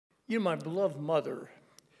You know, my beloved mother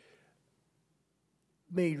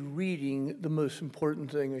made reading the most important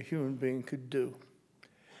thing a human being could do.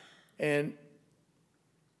 And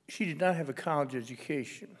she did not have a college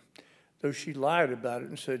education, though she lied about it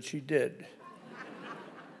and said she did.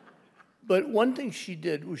 But one thing she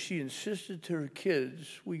did was she insisted to her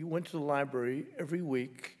kids, we went to the library every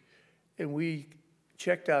week, and we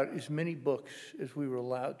checked out as many books as we were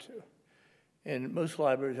allowed to. And at most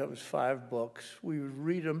libraries, that was 5 books. We would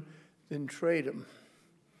read them, then trade them.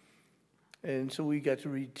 And so we got to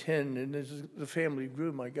read 10, and as the family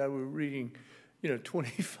grew, my God, we were reading,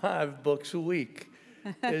 25 books a week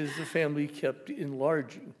as the family kept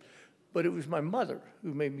enlarging. But it was my mother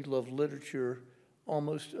who made me love literature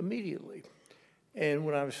almost immediately. And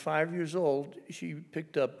when I was 5 years old, she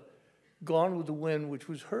picked up Gone with the Wind, which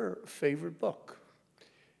was her favorite book.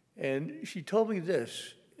 And she told me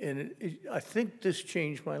this, and I think this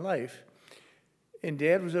changed my life. And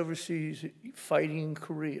Dad was overseas fighting in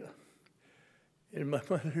Korea. And my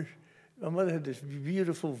mother had this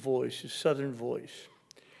beautiful voice, a southern voice.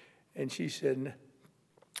 And she said,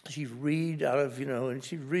 she'd read out of, and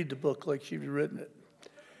she'd read the book like she'd written it.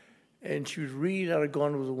 And she would read out of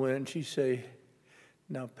Gone with the Wind, and she'd say,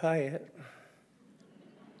 "Now, Pat,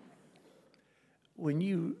 when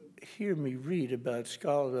you hear me read about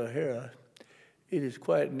Scarlett O'Hara, it is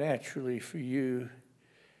quite naturally for you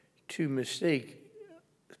to mistake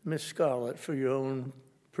Miss Scarlett for your own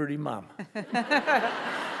pretty mama."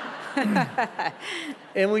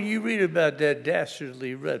 And when you read about that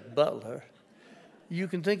dastardly Red Butler, you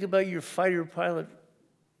can think about your fighter pilot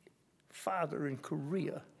father in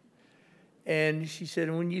Korea. And she said,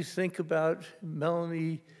 and when you think about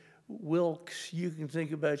Melanie Wilkes, you can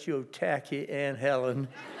think about your tacky Aunt Helen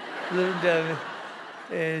living down there.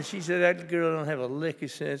 And she said, that girl don't have a lick of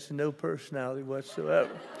sense and no personality whatsoever.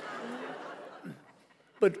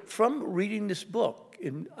 But from reading this book,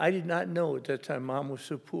 and I did not know at that time Mom was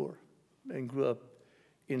so poor and grew up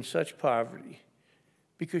in such poverty,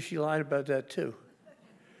 because she lied about that too.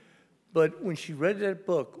 But when she read that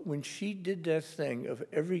book, when she did that thing of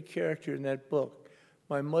every character in that book,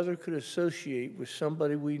 my mother could associate with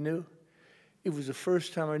somebody we knew. It was the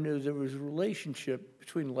first time I knew there was a relationship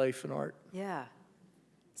between life and art. Yeah.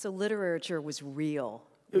 So literature was real.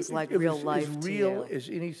 It was like real life to you. It was as real as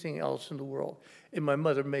anything else in the world. And my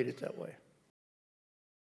mother made it that way.